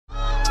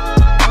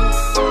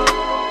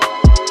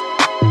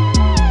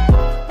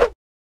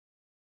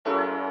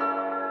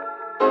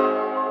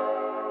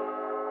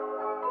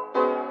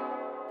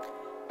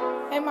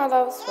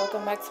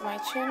back to my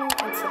channel,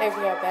 and today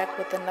we are back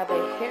with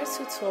another hair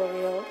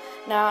tutorial.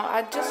 Now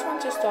I just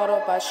want to start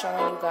off by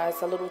showing you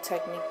guys a little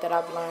technique that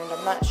I've learned.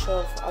 I'm not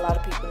sure if a lot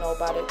of people know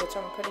about it, which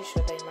I'm pretty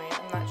sure they might.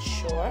 I'm not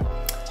sure,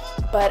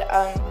 but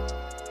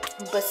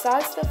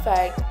besides the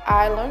fact,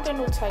 I learned a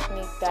new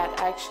technique that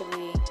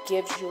actually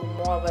gives you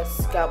more of a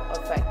scalp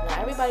effect.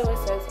 Now everybody always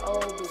says, oh,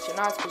 bleach your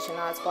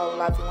knots, blah blah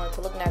blah, if you want it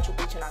to look natural,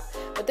 bleach your knots,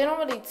 but they don't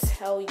really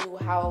tell you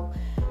how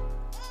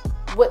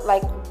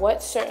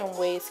what certain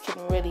ways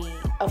can really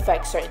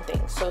affect certain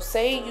things. So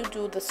say you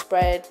do the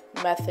spread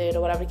method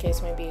or whatever the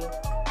case may be,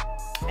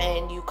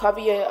 and you cover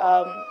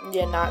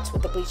your knots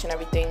with the bleach and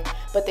everything,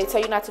 but they tell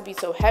you not to be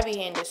so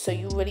heavy-handed, so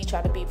you really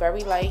try to be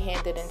very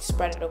light-handed and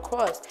spread it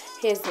across.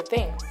 Here's the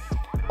thing,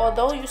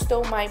 although you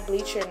still might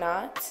bleach your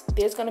knots,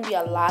 there's going to be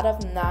a lot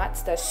of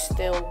knots that's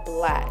still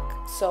black.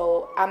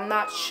 So I'm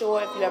not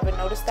sure if you ever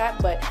noticed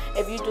that, but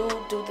if you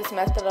do this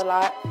method a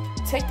lot,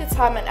 take the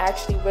time and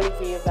actually really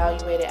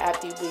reevaluate it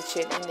after you bleach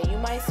it, and then you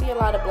might see a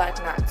lot of black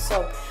knots.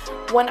 So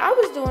when I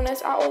was doing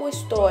this, I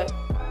always thought,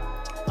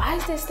 why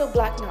is there still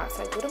black knots?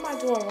 Like, what am I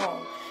doing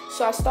wrong?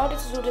 So I started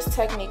to do this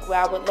technique where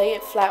I would lay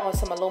it flat on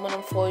some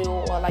aluminum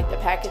foil or like the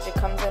package it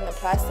comes in, the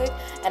plastic,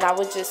 and I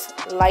would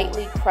just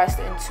lightly press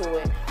into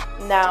it.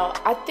 Now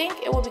I think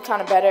it would be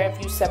kind of better if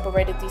you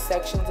separated these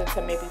sections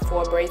into maybe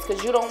 4 braids,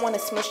 because you don't want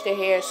to smush the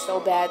hair so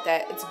bad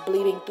that it's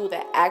bleeding through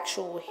the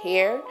actual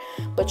hair,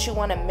 but you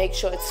want to make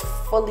sure it's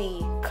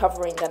fully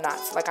covering the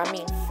knots. Like, I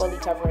mean fully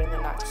covering the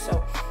knots.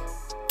 So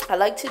I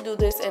like to do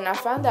this, and I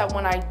found that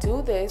when I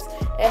do this,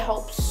 it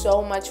helps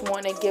so much more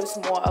and it gives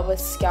more of a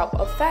scalp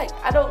effect.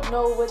 I don't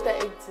know what the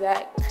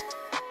exact,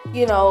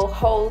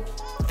 whole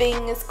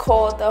thing is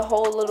called, the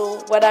whole little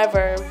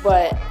whatever,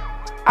 but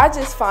I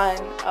just find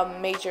a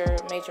major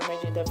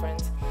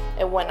difference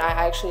in when I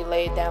actually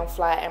lay it down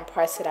flat and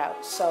press it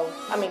out. So,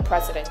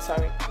 press it in,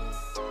 sorry.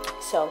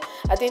 So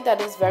I think that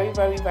is very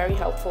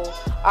helpful.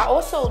 I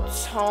also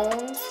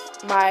toned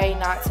my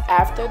knots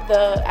after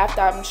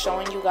I'm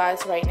showing you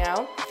guys right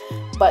now,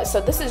 but so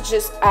this is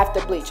just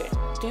after bleaching.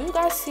 Do you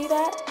guys see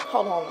that?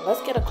 Hold on,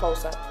 let's get a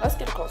close up.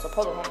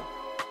 Hold on.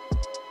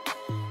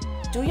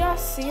 Do y'all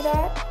see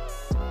that?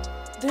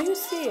 Do you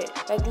see it?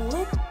 Like,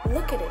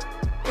 look at it.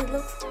 It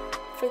looks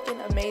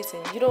freaking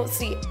amazing. You don't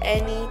see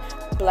any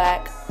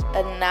black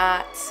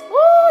knots.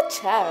 Woo,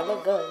 child,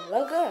 look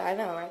good, I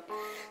know, right?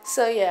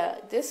 So yeah,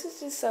 this is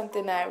just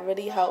something that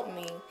really helped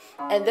me,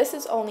 and this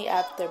is only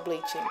after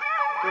bleaching.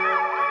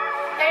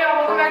 Hey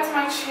y'all, welcome back to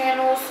my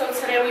channel. So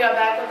today we are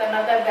back with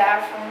another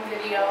bathroom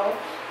video.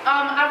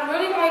 I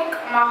really like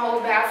my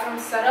whole bathroom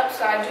setup,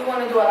 so I do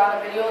want to do a lot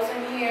of videos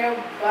in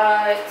here,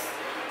 but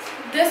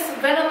this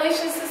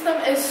ventilation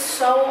system is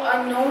so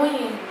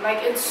annoying.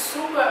 Like, it's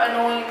super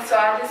annoying, so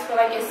I just feel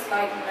like it's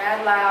like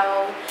mad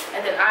loud,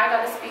 and then I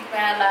gotta speak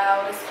mad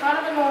loud. It's kind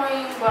of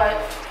annoying,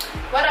 but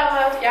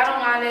whatever, if y'all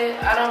don't mind it,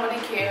 I don't really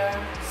care.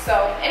 So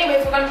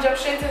anyways, we're gonna jump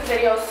straight to this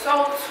video.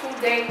 So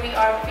today we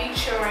are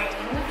featuring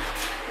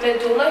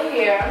Nadula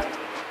Hair,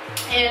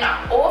 and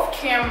off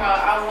camera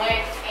I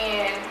went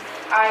and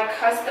I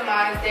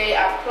customized it,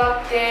 I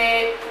plucked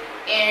it,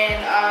 and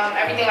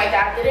everything like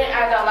that. I didn't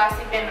add the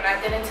elastic band, and I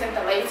didn't tint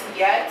the lace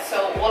yet,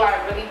 so all I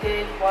really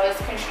did was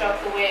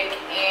construct the wig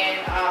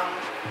and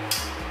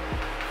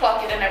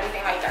pluck it and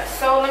everything like that.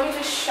 So let me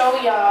just show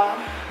y'all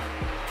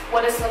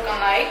what it's looking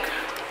like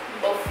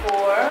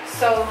before.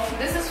 So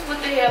this is what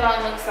the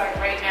hairline looks like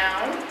right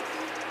now.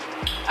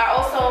 I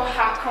also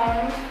hot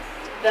combed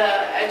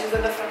the edges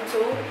of the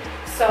frontal,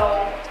 so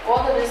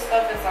all of this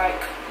stuff is like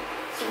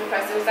super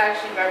fast. It was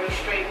actually very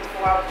straight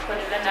before I put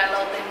it in that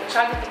little thing, but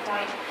y'all get the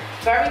point.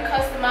 Very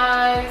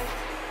customized,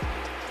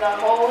 the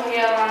whole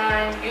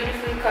hairline,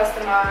 beautifully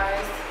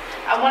customized.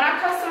 And when I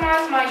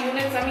customize my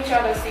units, let me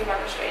try to see if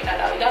I can straighten that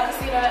out. Y'all can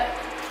see that?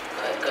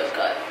 Good.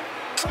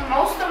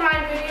 Most of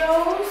my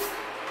videos,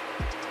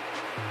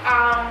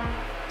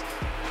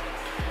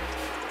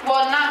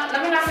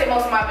 let me not say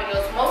most of my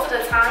videos. Most of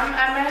the time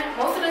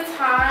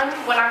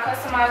when I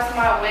customize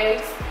my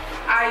wigs,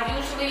 I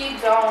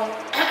usually don't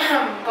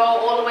go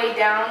all the way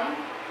down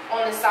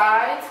on the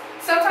sides.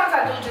 Sometimes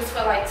I do just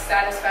for like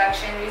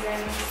satisfaction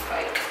reasons,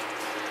 like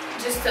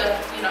just to,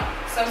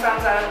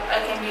 sometimes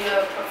I can be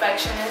a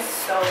perfectionist,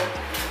 so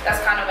that's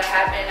kind of what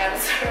happened at a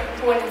certain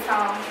point in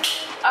time.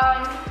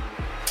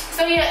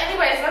 So yeah,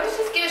 anyways, let's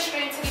just get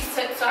straight to these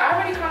tips. So I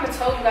already kind of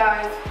told you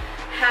guys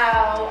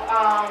how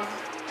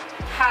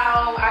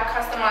I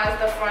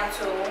customized the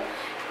frontal,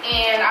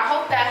 and I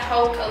hope that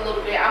helped a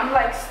little bit. I'm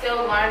like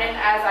still learning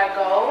as I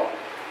go,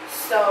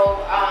 so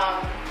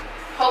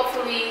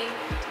hopefully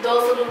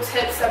those little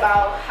tips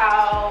about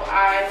how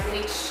I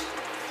bleach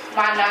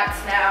my knots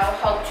now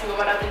helped you, or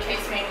whatever the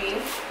case may be.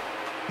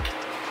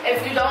 If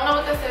you don't know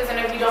what this is, and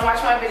if you don't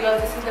watch my videos,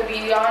 this is the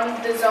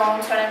Beyond the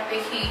Zone Turn Up the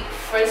Heat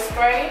Frizz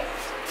Spray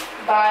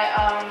by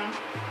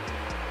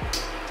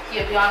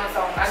Beyond the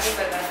Zone. I just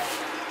said that.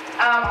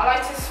 I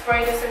like to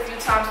spray this a few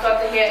times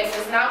throughout the hair. It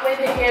does not weigh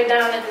the hair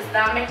down. It does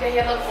not make the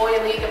hair look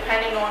oily,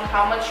 depending on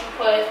how much you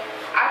put.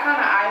 I kind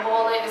of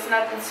eyeball it. It's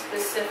nothing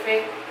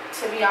specific.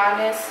 to be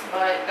honest,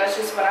 but that's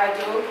just what I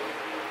do.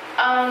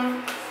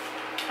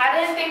 I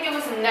didn't think it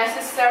was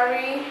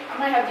necessary. I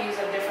might have to use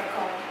a different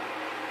comb.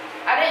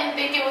 I didn't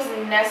think it was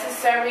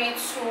necessary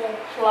to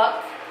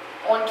pluck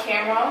on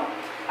camera.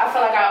 I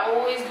feel like I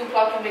always do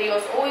plucking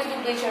videos, always do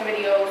bleaching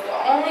videos. The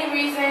only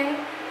reason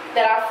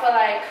that I feel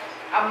like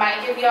I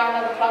might give y'all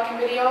another plucking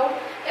video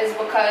is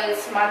because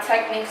my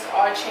techniques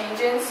are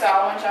changing, so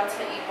I want y'all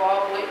to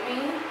evolve with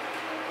me.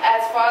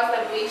 As far as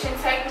the bleaching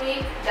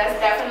technique, that's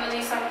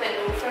definitely something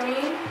new for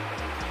me.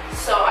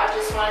 So I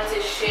just wanted to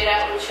share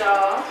that with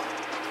y'all.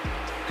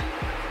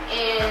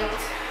 And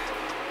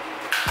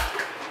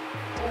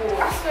ooh,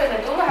 I swear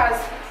Nadula has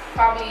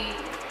probably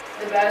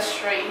the best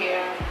straight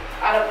hair.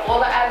 Out of all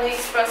the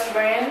AliExpress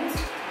brands,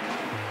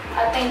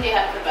 I think they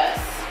have the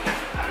best.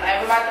 I'm not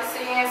even about to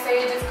sit here and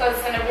say it just because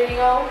it's in a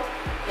video.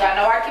 Y'all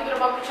know I keep it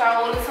up with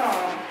y'all all the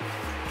time.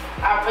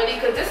 I really,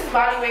 because this is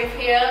body wave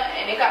hair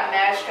and it got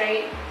mad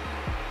straight.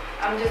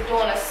 I'm just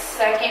doing a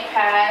second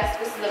pass.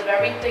 This is a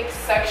very thick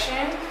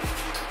section.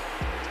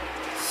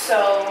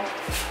 So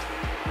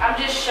I'm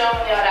just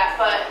showing y'all that,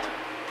 but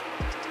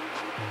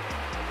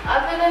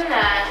other than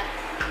that,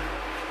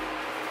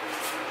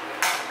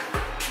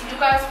 you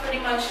guys pretty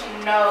much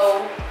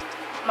know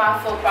my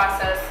full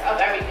process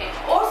of everything.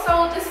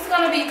 Also, this is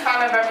going to be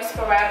kind of very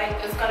sporadic.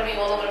 It's going to be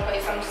all over the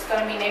place. I'm just going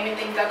to be naming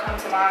things that come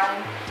to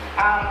mind.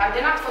 I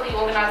did not fully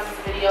organize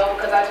this video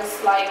because I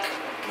just like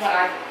when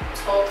I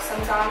talk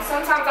sometimes.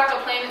 Sometimes I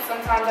can plan it,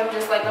 sometimes I'm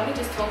just like, let me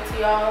just talk to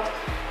y'all.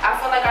 I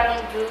feel like I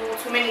don't do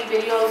too many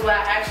videos where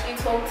I actually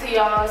talk to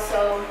y'all,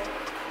 so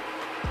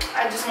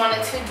I just wanted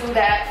to do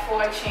that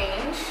for a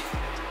change.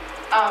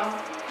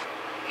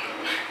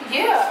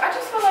 Yeah, I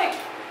just feel like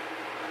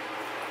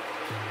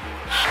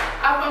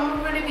I'm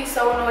gonna really be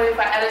so annoyed if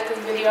I edit this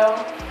video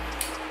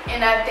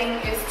and that thing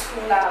is too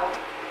loud.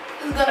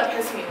 It's gonna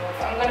piss me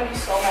off. I'm gonna be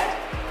so mad.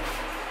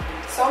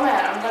 So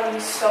mad. I'm gonna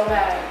be so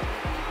mad.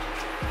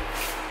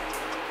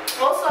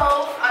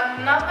 Also,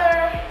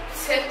 another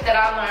tip that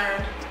I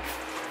learned,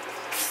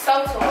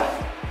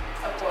 self-taught,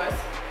 of course,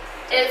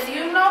 is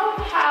you know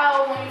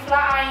how when you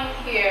flat iron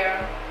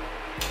hair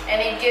and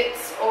it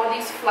gets all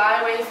these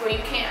flyaways where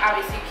you can't,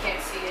 obviously you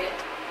can't see it,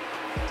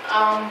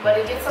 but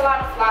it gets a lot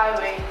of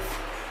flyaways,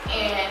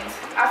 and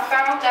I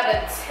found that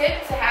a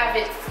tip to have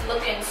it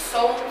looking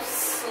so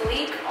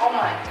sleek, oh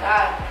my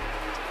god,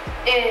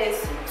 is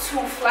to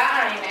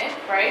flat iron it,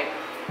 right?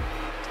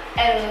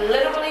 And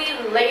literally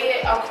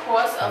lay it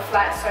across a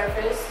flat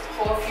surface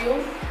for a few,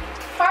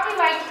 probably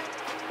like,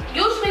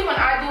 usually when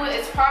I do it,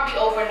 it's probably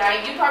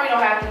overnight. You probably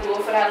don't have to do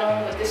it for that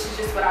long, but this is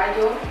just what I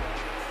do.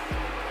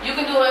 You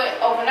can do it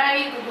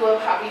overnight, you can do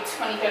it probably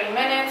 20-30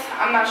 minutes.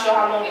 I'm not sure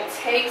how long it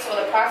takes or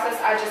the process.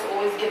 I just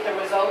always get the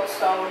results,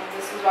 so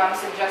this is why I'm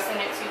suggesting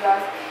it to you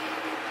guys.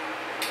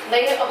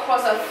 Lay it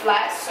across a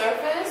flat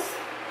surface,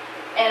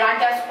 and I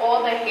guess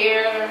all the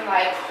hair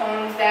like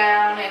combs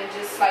down and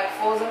just like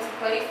falls into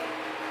place.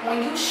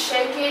 When you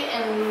shake it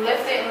and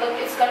lift it and look,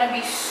 it's gonna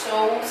be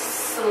so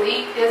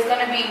sleek. There's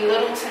gonna be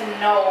little to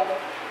no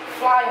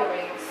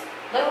flyaways.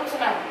 Little to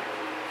none.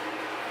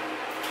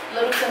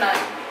 Little to none.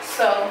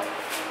 So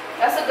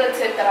that's a good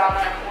tip that I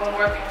learned when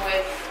working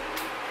with,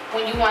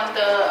 when you want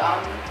the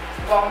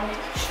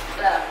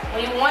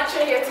when you want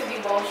your hair to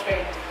be bone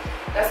straight.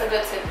 That's a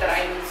good tip that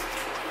I use.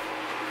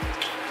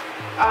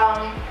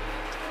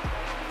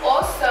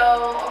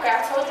 Also, okay,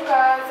 I told you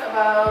guys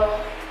about,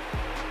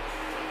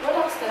 what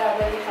else did I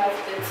really have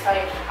to tell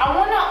you? I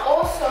want to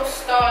also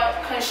start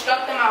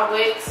constructing my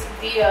wigs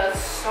via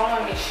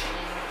sewing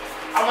machine.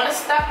 I want to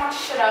stack my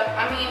shit up.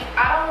 I mean,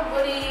 I don't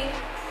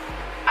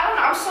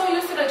know, I'm so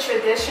used to the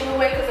traditional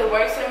way because it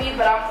works for me,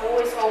 but I'm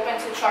always open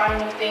to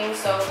trying new things,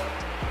 so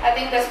I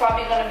think that's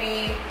probably going to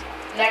be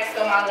next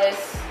on my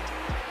list,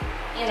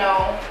 you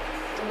know,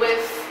 with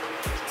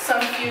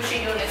some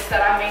future units that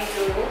I may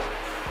do.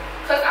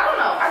 Because I don't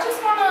know, I just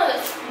want to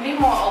be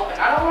more open.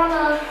 I don't want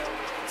to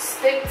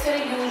stick to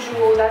the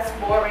usual. That's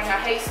boring.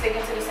 I hate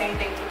sticking to the same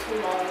thing for too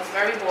long. It's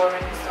very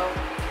boring. So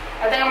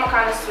I think I'm gonna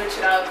kind of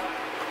switch it up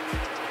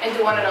and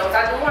do one of those.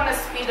 I do want to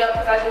speed up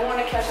because I do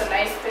want to catch a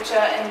nice picture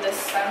in the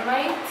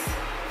sunlight.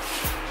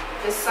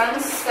 The sun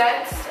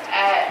sets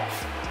at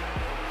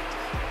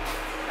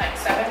like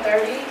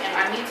 7:30 and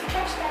I need to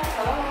catch that.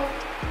 Hello.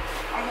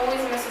 I'm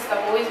always missing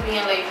stuff, always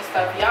being late for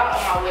stuff. Y'all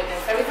are my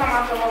witness. Every time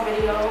I film a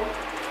video,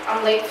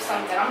 I'm late for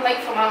something. I'm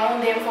late for my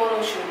own damn photo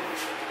shoot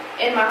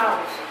in my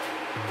house.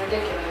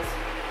 Ridiculous.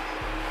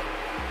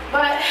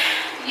 But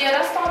yeah,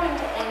 that's probably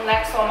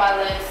next on my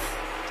list,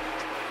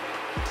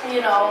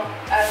 you know,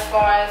 as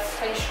far as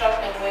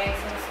constructing wigs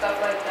and stuff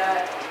like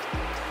that.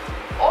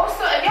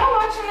 Also, if y'all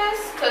watching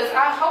this, because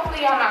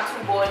hopefully y'all not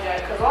too bored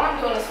yet, because all I'm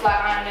doing is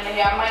flat ironing it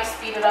here. I might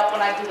speed it up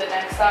when I do the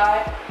next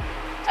side.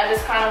 I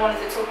just kind of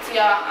wanted to talk to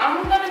y'all.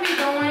 I'm going to be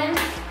doing,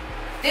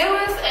 there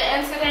was an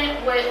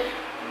incident with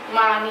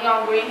my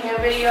neon green hair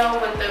video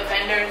with the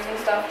vendors and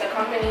stuff, the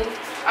companies.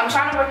 I'm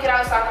trying to work it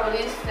out so I can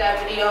release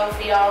that video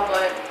for y'all,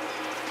 but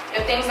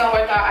if things don't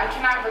work out, I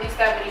cannot release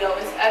that video.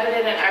 It's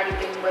edited and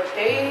everything, but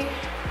they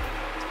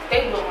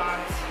blew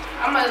minds.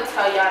 I'm gonna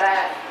tell y'all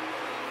that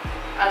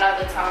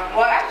another time.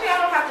 Well, actually,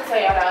 I don't have to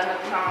tell y'all that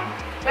another time.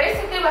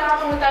 Basically, what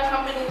happened with that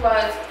company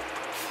was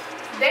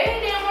they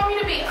didn't want me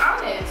to be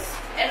honest,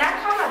 and that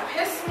kind of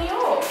pissed me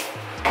off.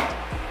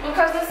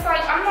 Because it's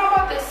like, I'm not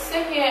about to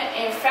sit here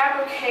and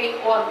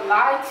fabricate or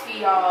lie to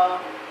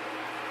y'all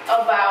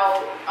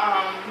about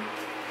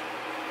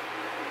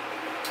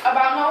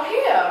no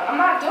hair. I'm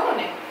not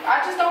doing it.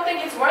 I just don't think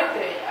it's worth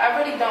it. I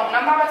really don't. And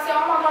I'm not gonna say,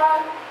 oh my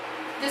God,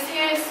 this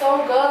hair is so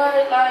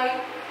good,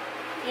 like,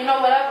 you know,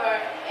 whatever.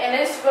 And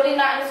it's really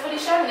not, and it's really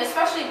shedding,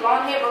 especially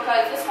blonde hair,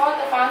 because it's hard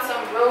to find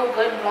some real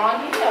good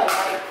blonde hair.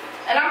 Like,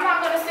 and I'm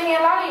not gonna sit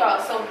here and lie to y'all.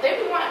 So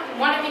they be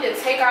wanting me to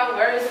take out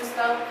words and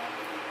stuff.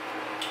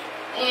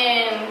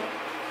 And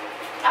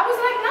I was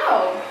like,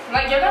 no.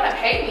 Like, you're gonna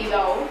pay me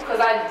though,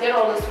 because I did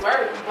all this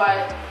work,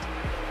 but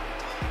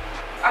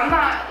I'm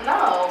not,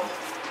 no.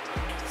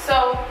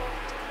 So,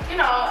 you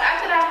know,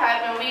 after that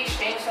happened, we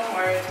exchanged some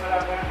words,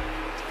 whatever.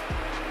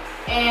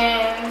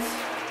 And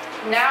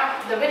now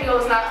the video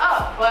is not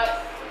up,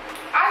 but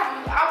I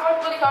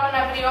worked really hard on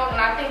that video, and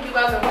I think you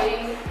guys will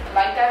really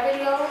like that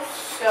video.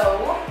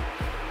 So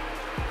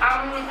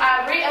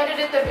I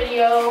re-edited the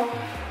video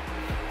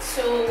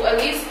to at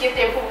least get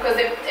their approval, because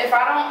if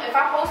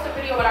I post a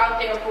video without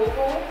their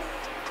approval,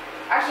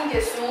 I can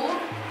get sued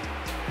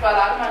for a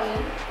lot of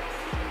money,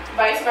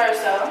 vice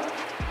versa,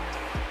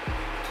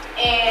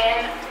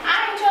 and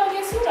I ain't trying to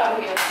get sued out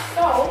here.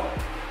 So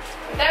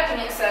with that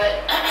being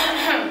said,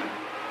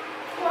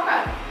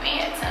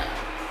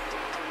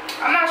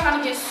 I'm not trying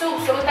to get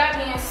sued. So with that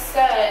being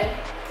said,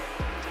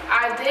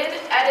 I did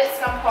edit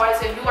some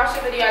parts. If you watch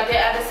the video, I did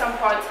edit some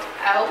parts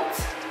out.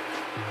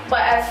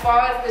 But as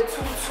far as the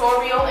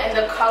tutorial and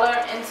the color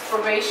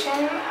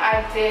inspiration,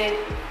 I did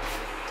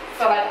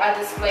feel like I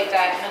displayed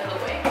that in a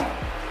good way.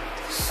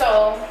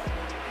 So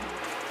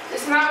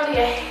it's not really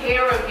a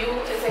hair review,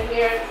 it's a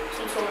hair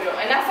tutorial.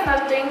 And that's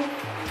another thing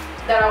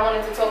that I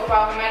wanted to talk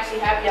about. I'm actually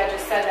happy I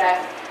just said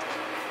that,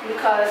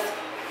 because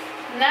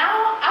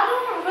now I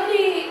don't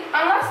really,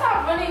 unless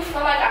I really feel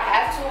like I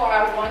have to or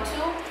I want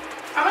to,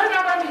 I'm really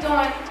not going to be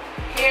doing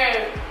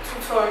hair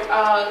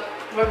tutorial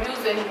reviews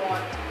anymore.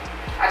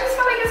 I just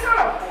feel like it's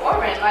kind of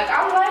boring. Like,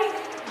 I like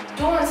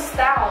doing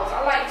styles.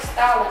 I like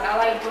styling. I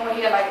like doing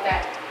hair like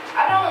that.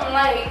 I don't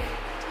like,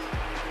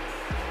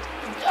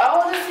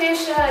 oh, this hair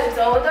sheds,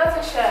 oh, it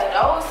doesn't shed,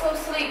 oh, it's so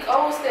sleek,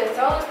 oh, it's this,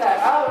 oh, it's that,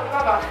 oh,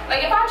 blah, blah.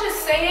 Like, if I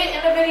just say it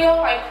in the video,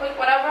 like, quick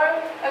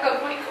whatever, like a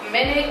quick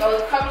minute or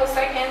a couple of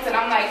seconds, and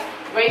I'm like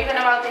raving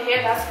about the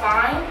hair, that's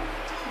fine.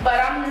 But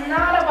I'm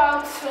not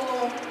about to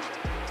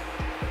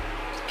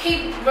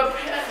keep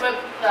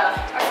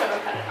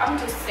I'm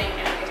just saying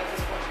anything at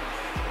this point,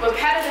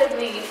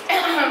 repetitively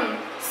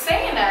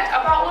saying that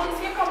about all these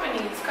hair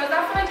companies, because I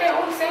feel like they're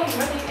all the same,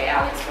 really, they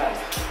AliExpress.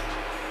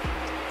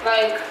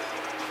 Like,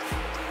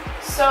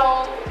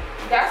 so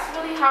that's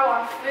really how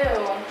I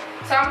feel.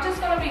 So I'm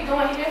just gonna be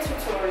doing hair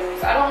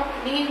tutorials. I don't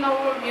need no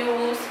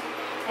reviews.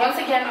 Once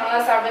again,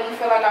 unless I really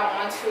feel like I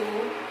want to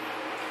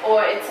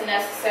or it's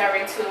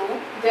necessary to,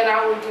 then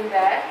I will do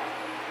that.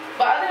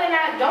 But other than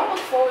that, don't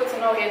look forward to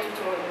no hair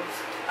tutorials.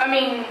 I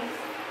mean,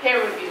 hair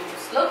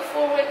reviews. Look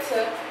forward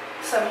to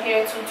some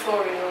hair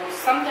tutorials.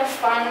 Something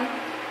fun,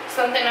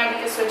 something that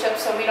we can switch up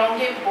so we don't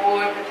get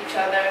bored with each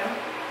other.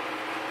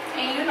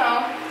 And you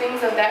know,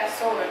 things of that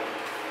sort.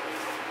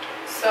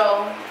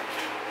 So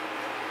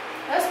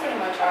that's pretty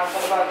much how I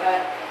feel about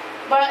that.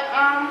 But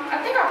I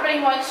think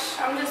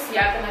I'm just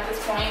yapping at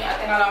this point. I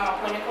think I got my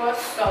point across.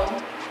 So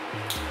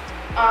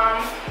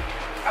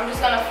I'm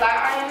just gonna flat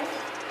iron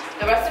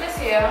the rest of this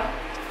hair,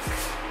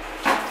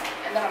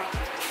 and then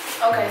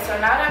okay, so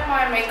now that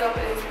my makeup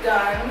is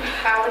done,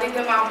 I already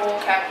did my bowl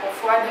cap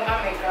before I did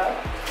my makeup.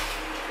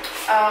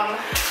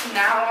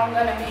 Now I'm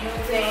gonna be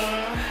using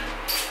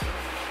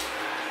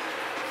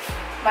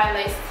my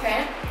lace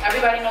tint.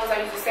 Everybody knows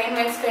I use the same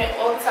lace tint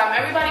all the time.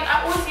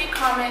 I always get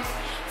comments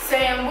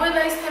saying, what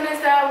lace tint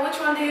is that? Which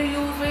one do you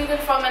use? Where you get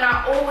it from? And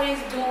I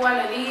always do one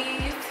of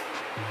these,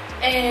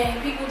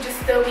 and people just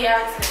still be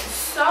asking.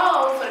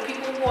 So for the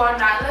people who are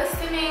not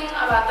listening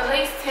about the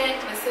lace tint,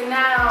 listen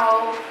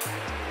now.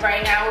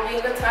 Right now will be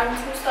a good time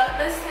to start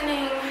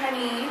listening,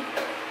 honey.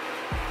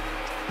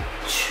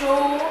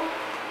 True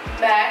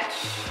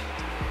Match,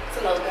 it's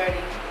a little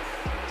dirty,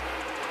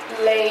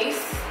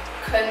 lace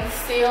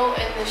conceal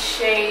in the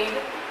shade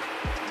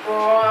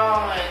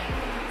Bronze.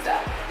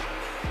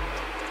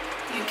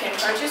 You can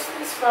purchase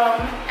this from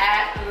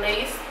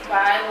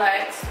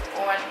 @lace_by_Lex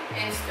on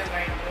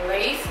Instagram.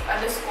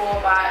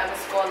 Lace_by_Lex.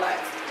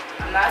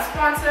 I'm not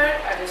sponsored.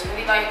 I just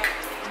really like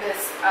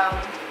this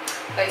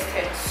lace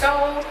tint.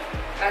 So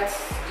let's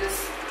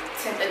just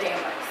tint the damn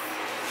lace.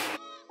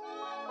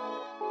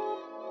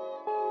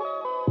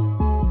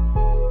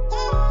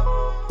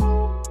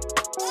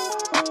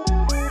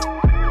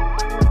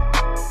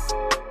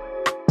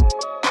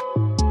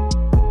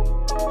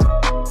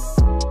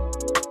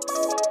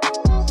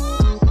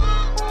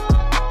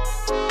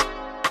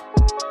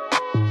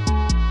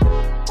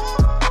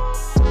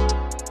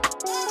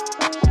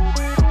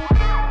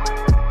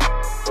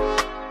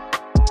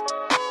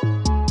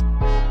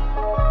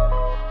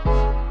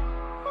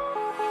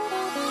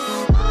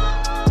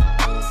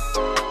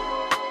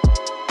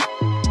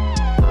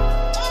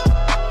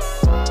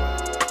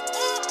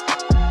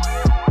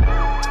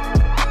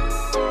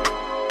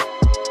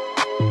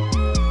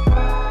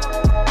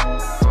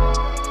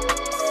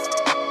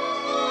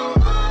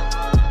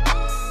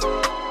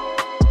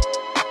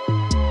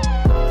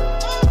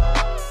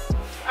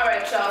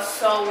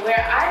 So where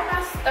I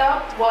messed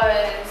up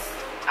was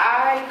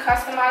I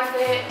customized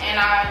it and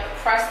I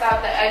pressed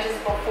out the edges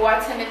before I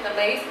tinted the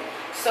lace.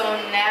 So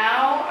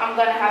now I'm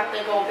gonna have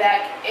to go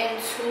back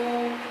into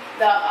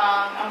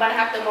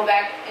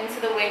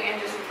the wig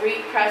and just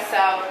repress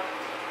out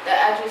the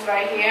edges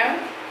right here.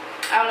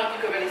 I don't know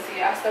if you can really see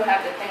it. I still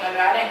have the thing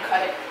under. I didn't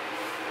cut it.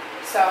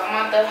 So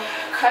I'm going to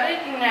cut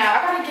it now.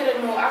 I gotta get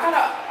a new, I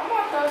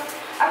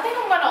think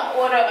I'm gonna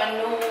order a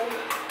new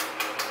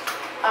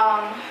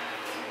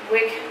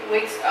wig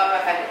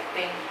head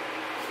thing,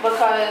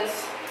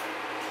 because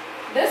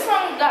this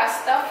one got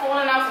stuff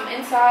falling out from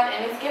inside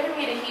and it's giving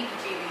me the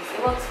heebie-jeebies.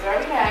 It looks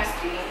very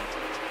nasty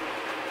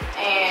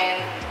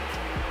and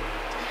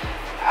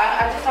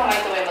I just don't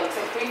like the way it looks.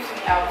 It creeps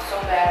me out so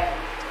bad.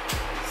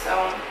 So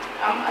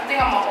I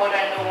think I'm gonna order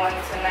a new one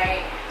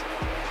tonight,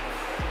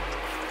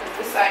 because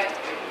this like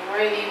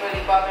really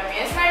bothering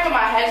me. It's not even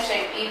my head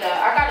shape either.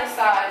 I got a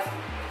size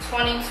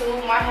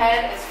 22. My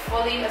head is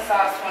fully a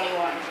size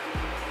 21.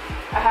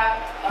 I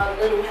have a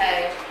little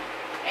head,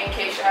 in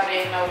case y'all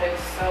didn't notice.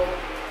 So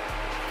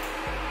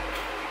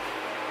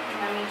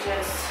let me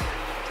just,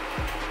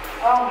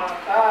 oh my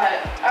god,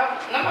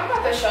 I'm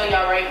about to show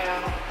y'all right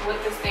now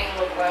what this thing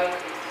look like.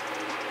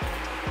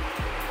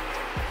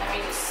 Let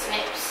me just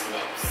snip.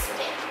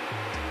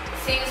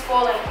 See, it's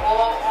falling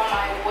all on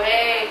my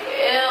wig.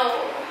 Ew.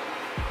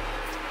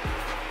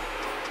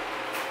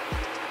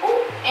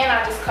 Ooh, and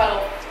I just cut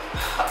off.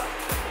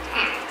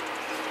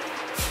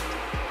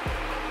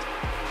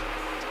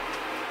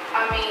 I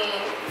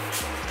mean,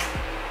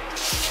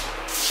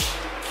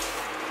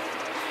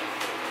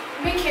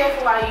 be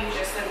careful how you use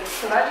your scissors,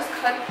 because I just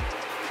cut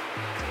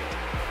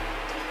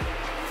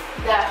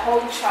that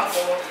whole chunk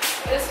off.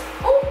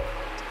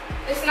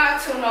 It's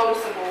not too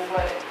noticeable,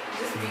 but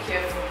just be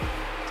careful.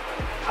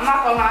 I'm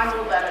not gonna lie, I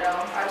knew better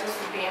though. I just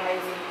was being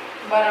lazy.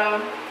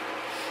 But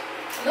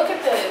look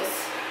at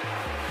this.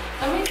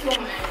 Let me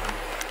zoom in.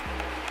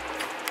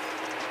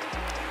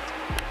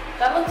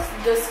 That looks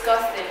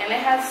disgusting, and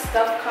it has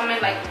stuff coming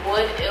like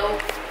wood. Ew.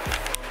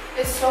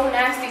 It's so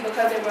nasty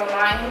because it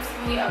reminds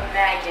me of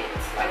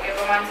maggots. Like, it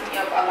reminds me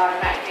of a lot of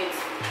maggots.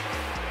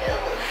 Ew.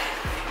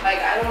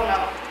 Like, I don't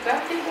know. That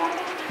thing on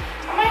it?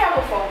 I might have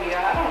a phobia.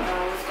 I don't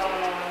know what's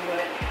going on,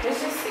 but it's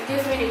just, it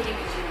gives me the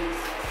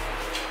heebie-jeebies.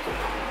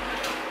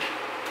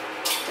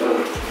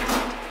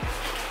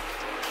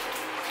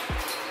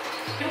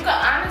 You can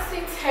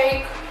honestly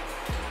take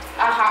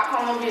a hot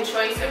comb of your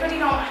choice. It really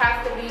don't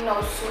have to be no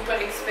super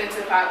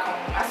expensive hot comb.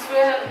 I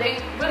swear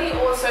they really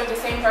all serve the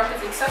same purpose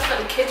except for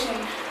the kitchen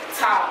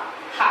top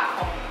hot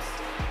combs.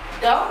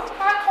 Those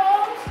hot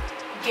combs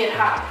get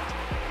hot.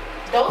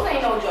 Those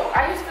ain't no joke.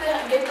 I used to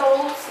get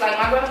those, like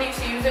my grandma used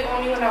to use it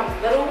on me when I was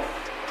little,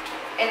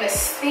 and the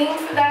steam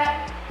for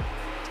that,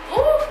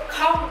 ooh,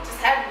 comb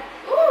just had,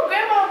 ooh,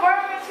 grandma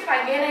burn. She's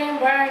like, get in,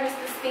 burn, it's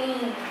the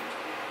steam.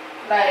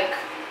 Like,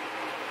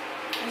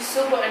 it's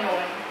super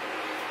annoying.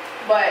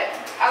 But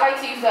I like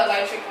to use the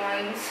electric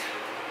ones.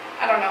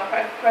 I don't know,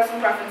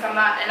 personal preference. I'm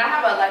not, and I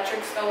have an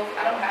electric stove.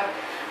 I don't have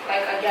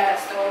like a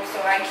gas stove,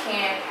 so I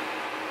can't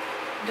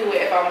do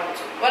it if I wanted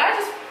to. But I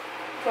just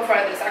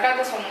prefer this. I got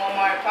this from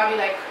Walmart probably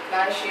like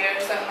last year or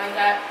something like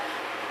that,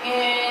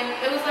 and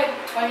it was like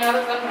 $20. I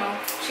don't know,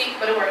 cheap,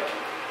 but it worked.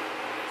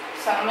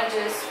 So I'm gonna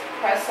just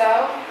press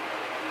out.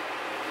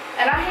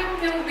 And I hate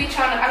when people be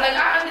trying to,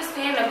 I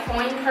understand the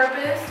coin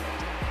purpose,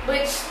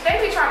 which they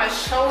be trying to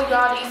show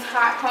y'all these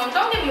hot combs.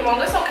 Don't get me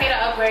wrong, it's okay to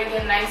upgrade,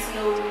 get nice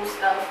new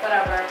stuff,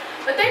 whatever.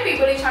 But they be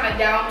really trying to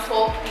down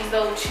talk these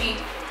little cheap,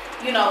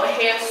 you know,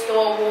 hair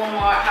store,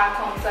 Walmart hot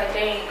combs, like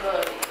they ain't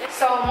good.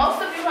 So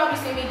most of you probably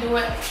see me do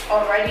it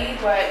already,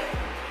 but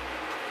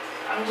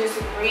I'm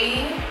just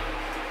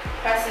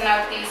pressing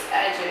out these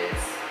edges.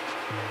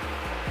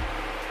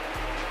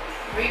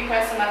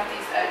 Repressing out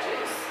these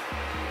edges.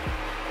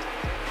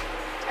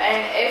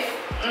 And if,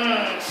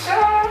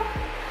 sure.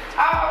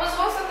 I was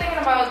also thinking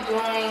about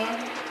doing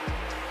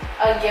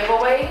a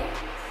giveaway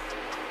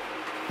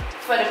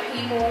for the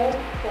people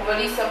who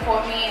really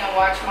support me and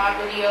watch my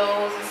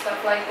videos and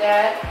stuff like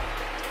that.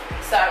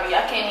 Sorry,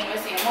 I can't even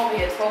see. I'm over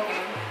here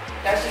talking.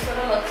 That's just what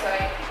it looks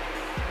like.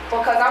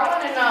 Because I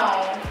want to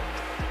know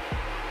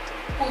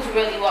who's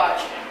really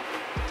watching.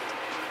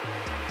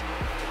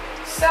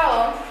 So,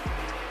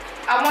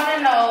 I want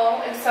to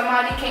know if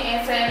somebody can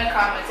answer in the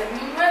comments. If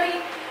you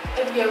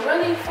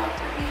really fuck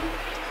with me,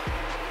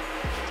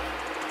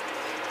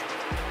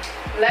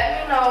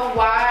 let me know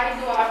why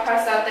do I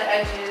press out the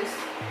edges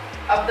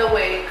of the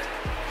wig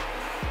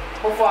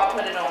before I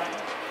put it on.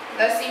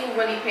 Let's see who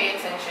really pay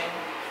attention.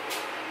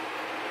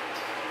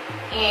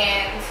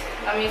 And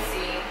let me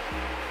see.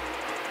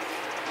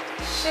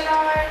 Should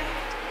I?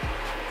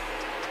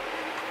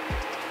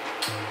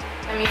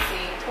 Let me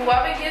see.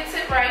 Whoever gets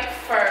it right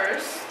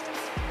first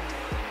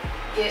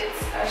gets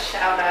a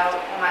shout out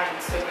on my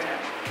Instagram.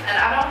 And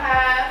I don't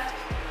have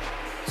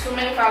too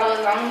many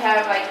followers. I only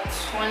have like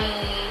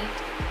 26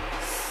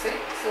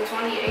 or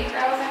 28,000.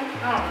 I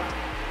don't know.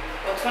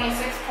 Or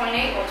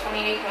 26.8 or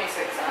 28.6,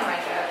 something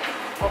like that.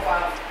 Or 5.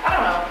 I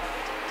don't know.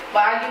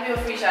 But I I'll give you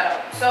a free shout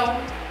out. So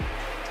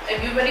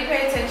if you really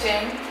pay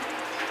attention,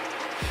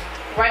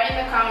 write in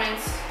the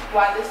comments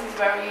why this is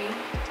very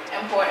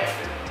important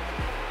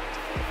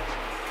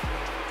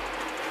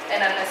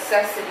and a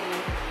necessity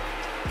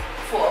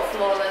for a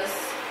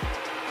flawless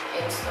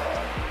install.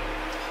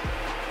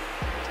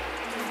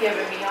 Just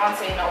giving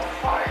Beyonce no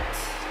part.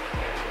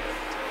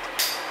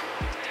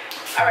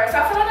 Alright, so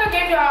I feel like I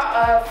gave y'all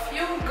a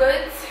few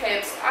good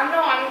tips. I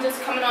know I'm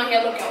just coming on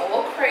here looking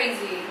all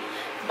crazy,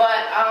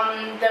 but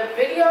the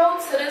video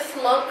to this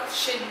look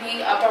should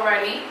be up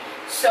already.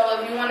 So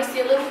if you want to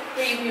see a little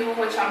preview,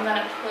 which I'm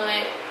going to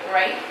put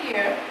right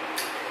here,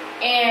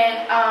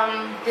 and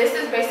this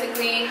is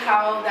basically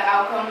how the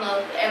outcome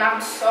looked, and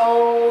I'm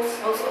so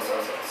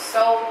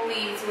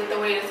pleased with the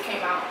way this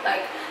came out.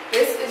 Like,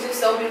 this is just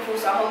so beautiful.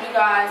 So I hope you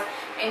guys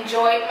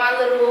enjoyed my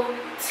little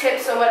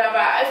tips or whatever.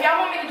 If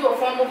y'all want me to do a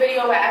formal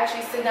video where I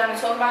actually sit down and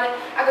talk about it,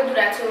 I could do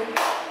that too.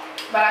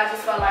 But I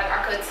just felt like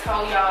I could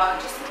tell y'all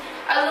just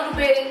a little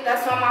bit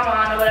that's on my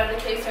mind, or whatever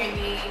the case may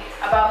be,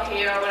 about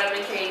hair or whatever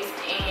the case.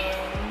 And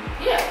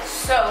yeah,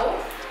 so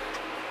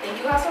thank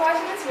you guys for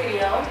watching this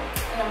video,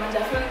 and I'm gonna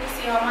definitely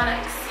see you on my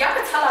next. Y'all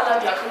can tell I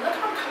love y'all, because look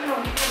how I'm coming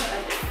on camera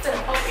like this.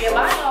 Okay,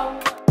 bye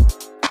y'all.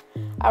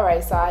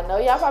 Alright, so I know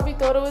y'all probably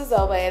thought it was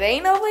over. It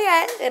ain't over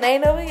yet. It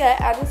ain't over yet.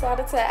 I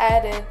decided to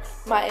add in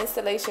my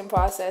installation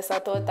process. I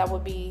thought that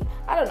would be,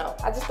 I don't know,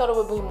 I just thought it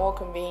would be more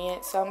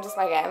convenient. So I'm just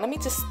like, let me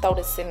just throw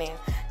this in there.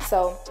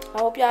 So I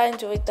hope y'all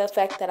enjoyed the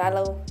fact that I,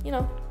 you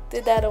know,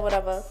 did that or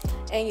whatever.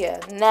 And yeah,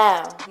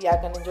 now y'all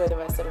can enjoy the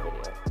rest of the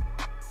video.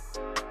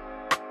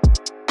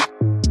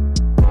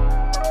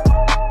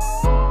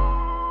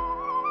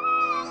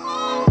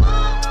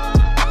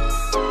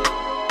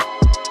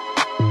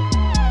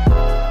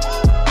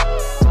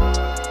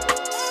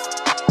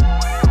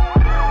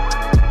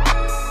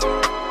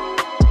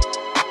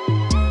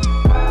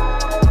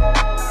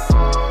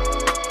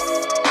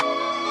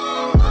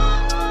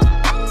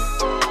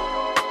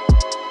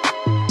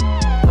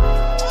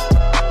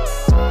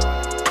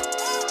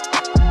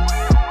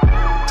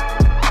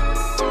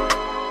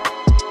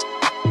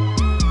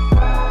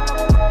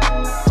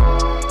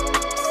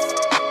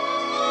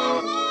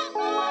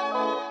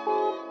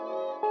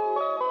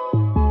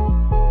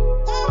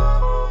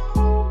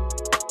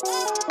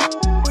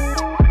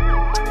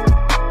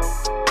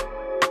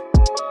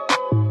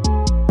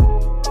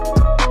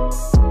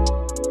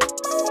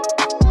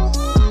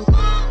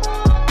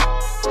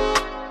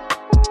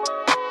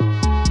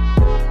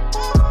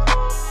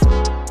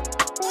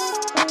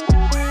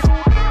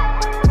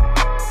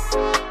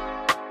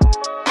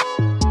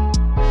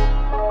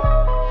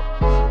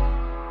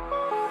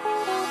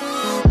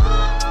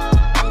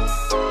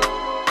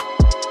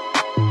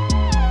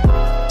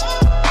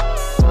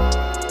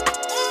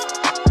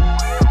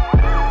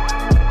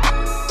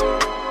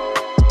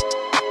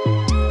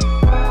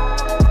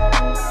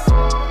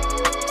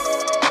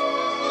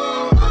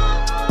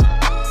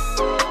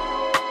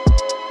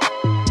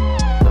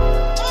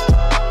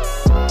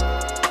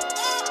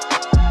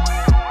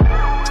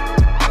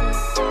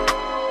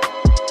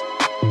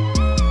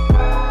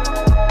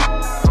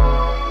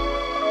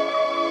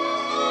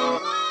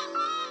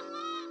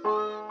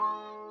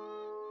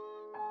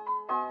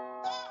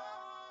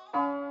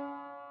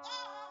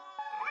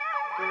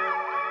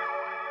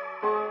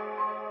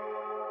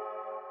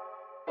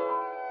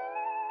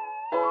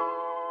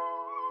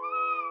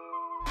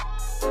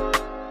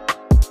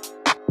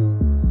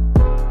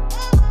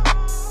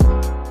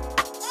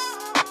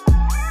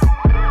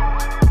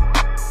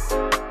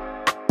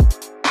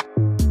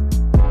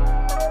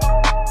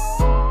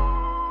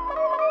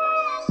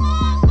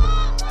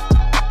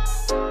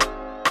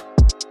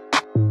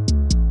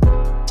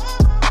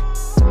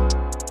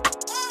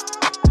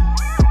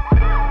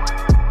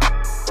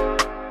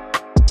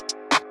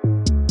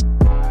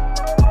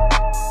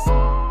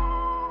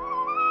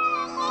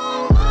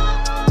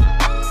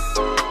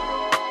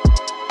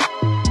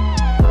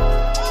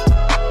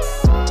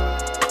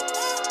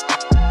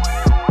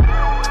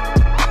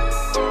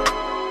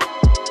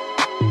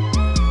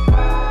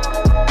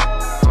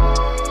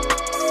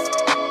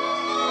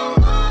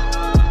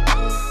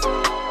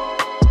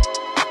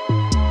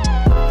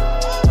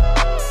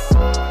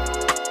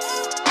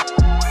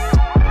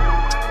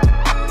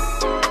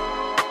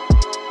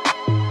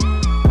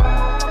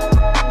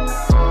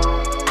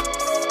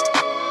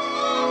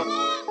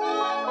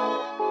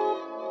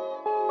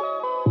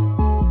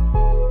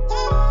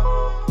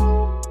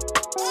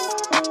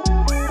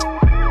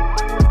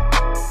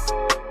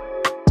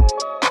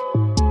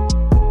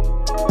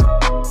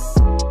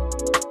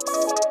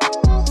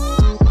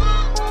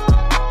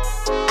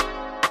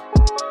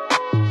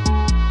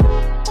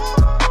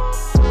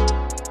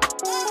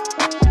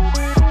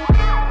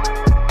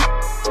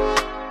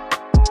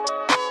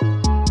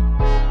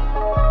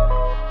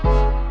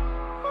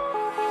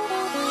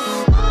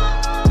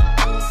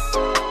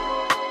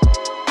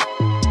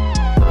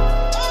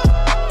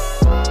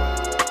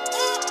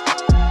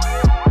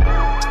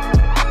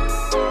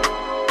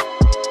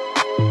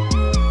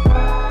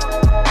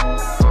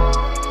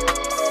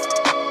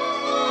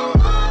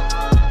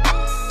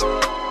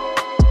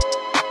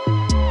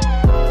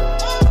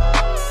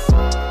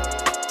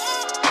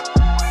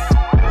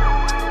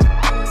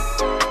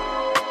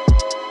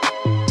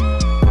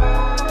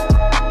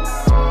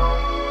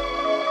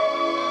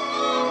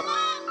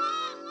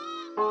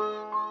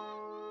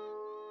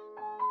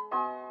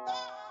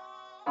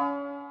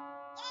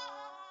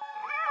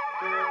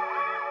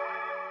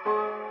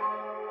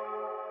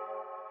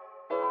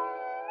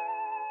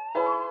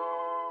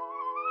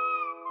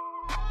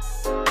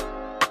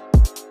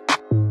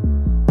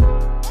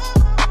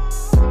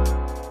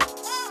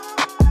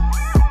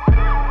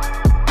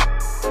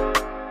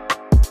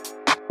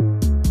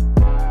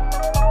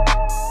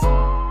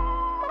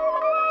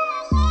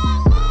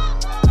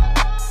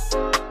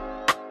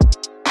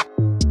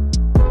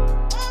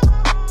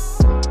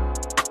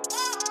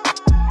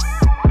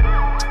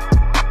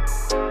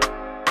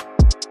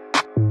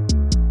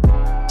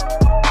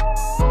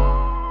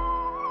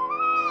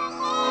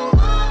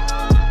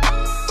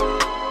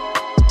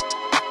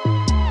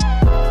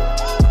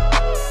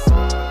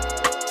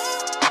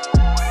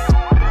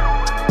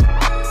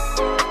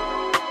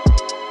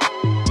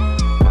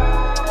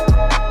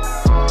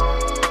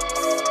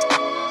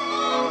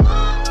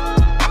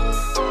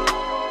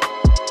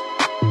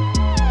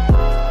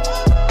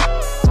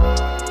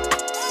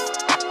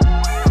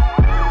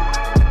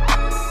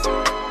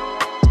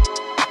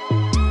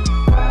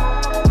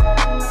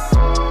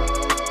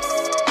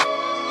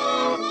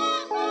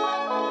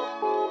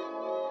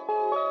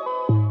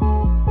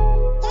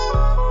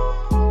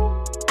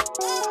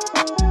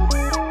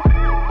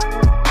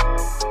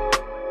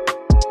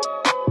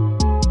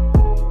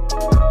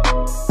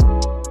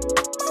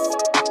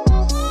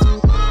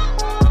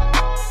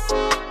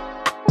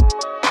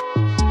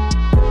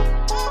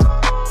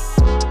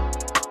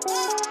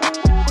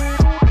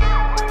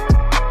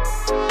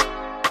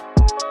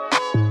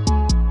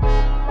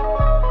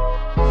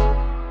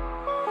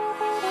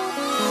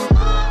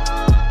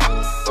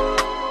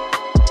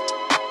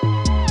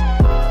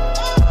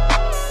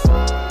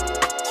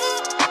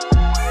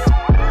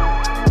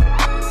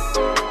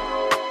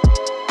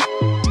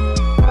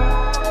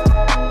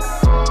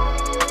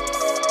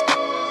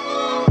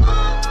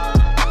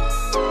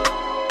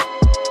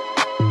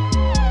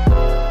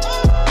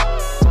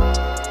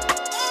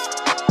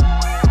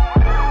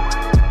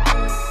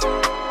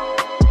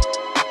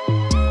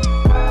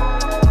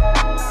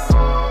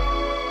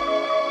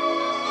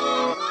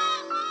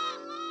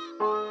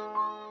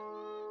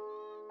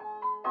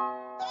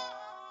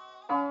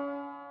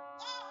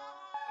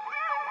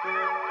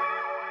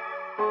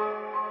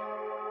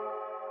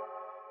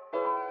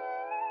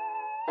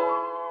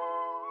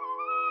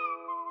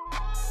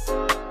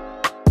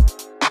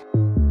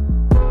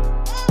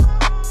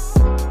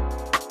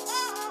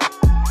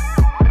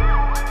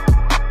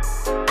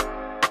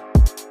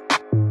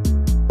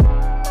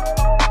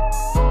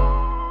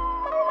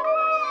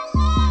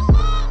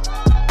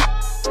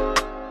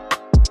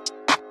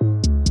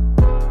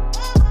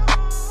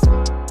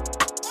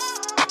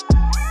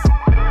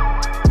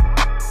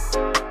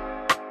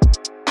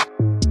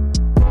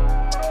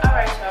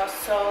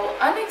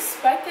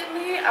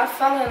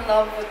 fell in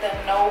love with the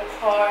no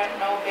part,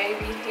 no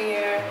baby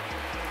hair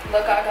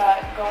look I got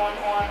going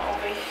on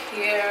over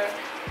here.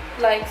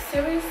 Like,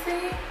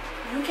 seriously,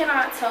 you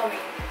cannot tell me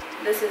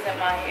this isn't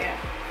my hair,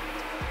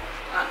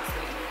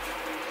 honestly.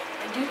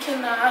 You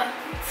cannot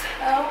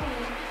tell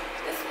me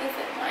this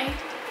isn't my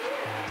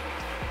hair.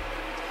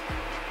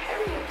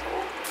 Period.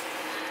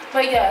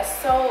 But yeah,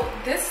 so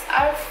this,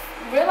 I've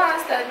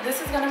realized that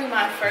this is gonna be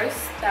my first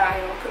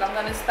style because I'm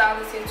gonna style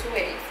this in 2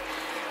 ways.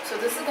 So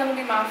this is gonna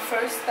be my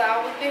first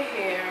style with the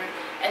hair,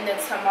 and then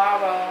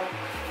tomorrow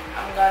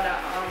I'm gonna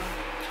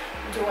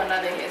do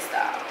another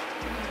hairstyle.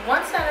 One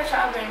style that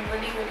y'all been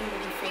really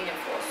fiending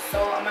for. So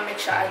I'm gonna make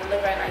sure I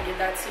deliver and I give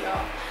that to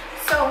y'all.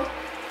 So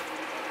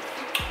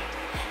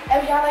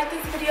if y'all like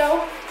this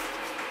video,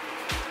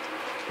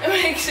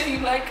 make sure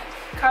you like,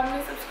 comment,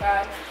 and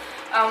subscribe.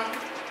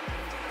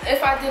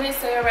 If I didn't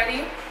say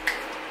already,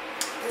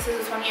 this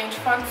is a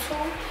 20-inch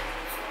frontal,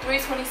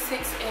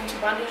 326-inch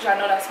bundles. Y'all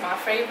know that's my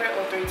favorite,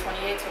 or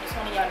 328,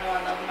 2020. Y'all know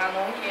I love my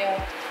long hair.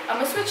 I'm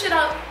gonna switch it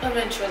up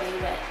eventually,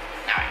 but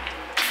not right now.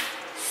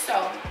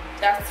 So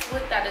that's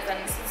what that is.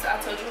 And since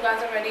I told you guys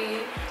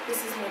already,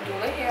 this is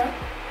Nadula Hair.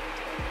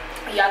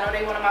 Y'all know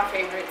they one of my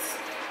favorites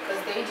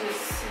because they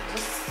just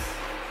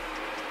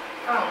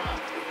I don't know.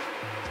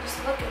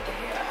 Just look at the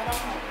hair. I don't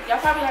know. Y'all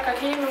probably like I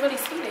can't even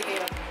really see the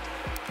hair.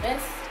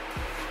 This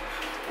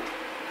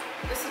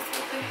is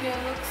what the hair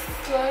looks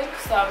like.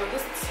 Sorry,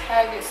 this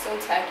tag is so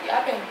tacky.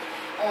 I've been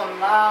on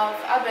live.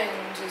 I've been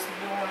just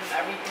doing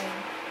everything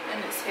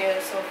in this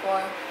hair so far.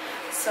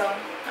 So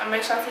I'll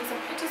make sure I take some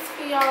pictures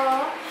for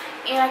y'all.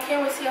 And I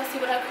can't wait to see y'all see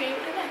what I create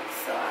with it next.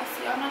 So I'll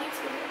see y'all in my next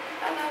video.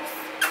 Bye guys.